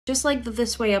Just like the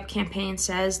This Way Up campaign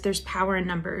says, there's power in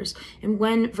numbers. And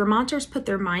when Vermonters put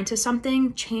their mind to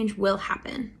something, change will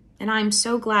happen. And I'm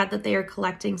so glad that they are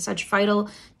collecting such vital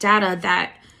data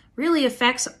that really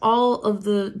affects all of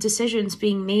the decisions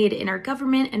being made in our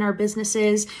government and our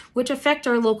businesses, which affect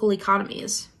our local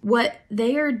economies. What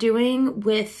they are doing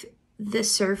with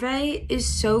this survey is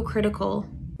so critical.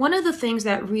 One of the things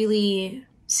that really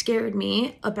scared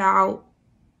me about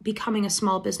becoming a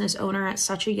small business owner at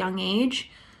such a young age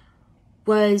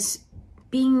was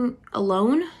being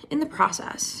alone in the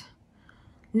process,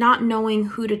 not knowing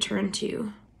who to turn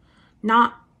to,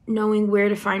 not knowing where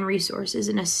to find resources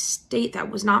in a state that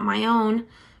was not my own,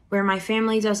 where my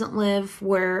family doesn't live,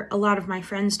 where a lot of my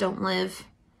friends don't live.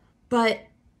 But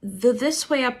the This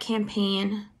Way Up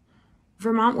campaign,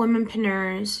 Vermont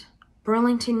Womenpreneurs,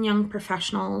 Burlington Young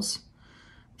Professionals,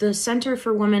 the Center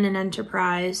for Women in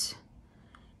Enterprise,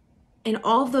 and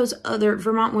all of those other,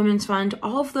 Vermont Women's Fund,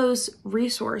 all of those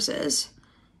resources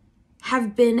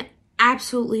have been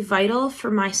absolutely vital for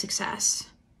my success.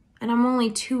 And I'm only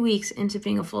 2 weeks into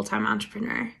being a full-time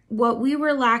entrepreneur. What we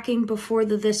were lacking before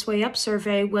the This Way Up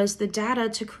survey was the data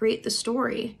to create the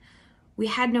story. We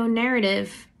had no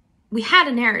narrative. We had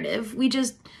a narrative. We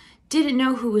just didn't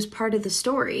know who was part of the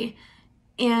story.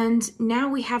 And now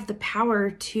we have the power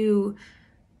to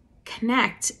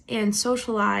connect and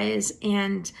socialize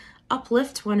and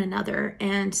uplift one another,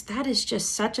 and that is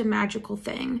just such a magical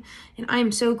thing. And I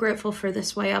am so grateful for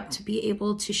This Way Up to be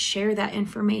able to share that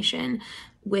information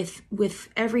with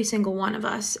every single one of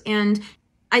us. And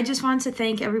I just want to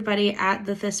thank everybody at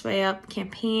the This Way Up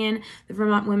campaign, the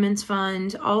Vermont Women's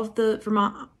Fund, all of the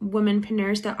Vermont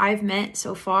womenpreneurs that I've met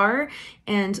so far,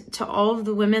 and to all of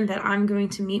the women that I'm going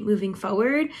to meet moving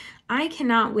forward. I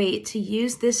cannot wait to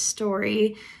use this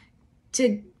story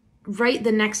to write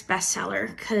the next bestseller,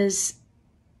 because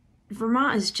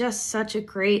Vermont is just such a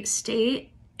great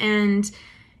state, and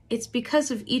it's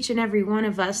because of each and every one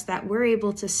of us that we're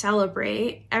able to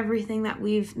celebrate everything that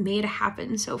we've made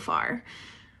happen so far.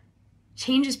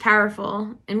 Change is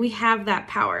powerful, and we have that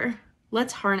power.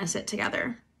 Let's harness it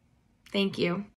together. Thank you.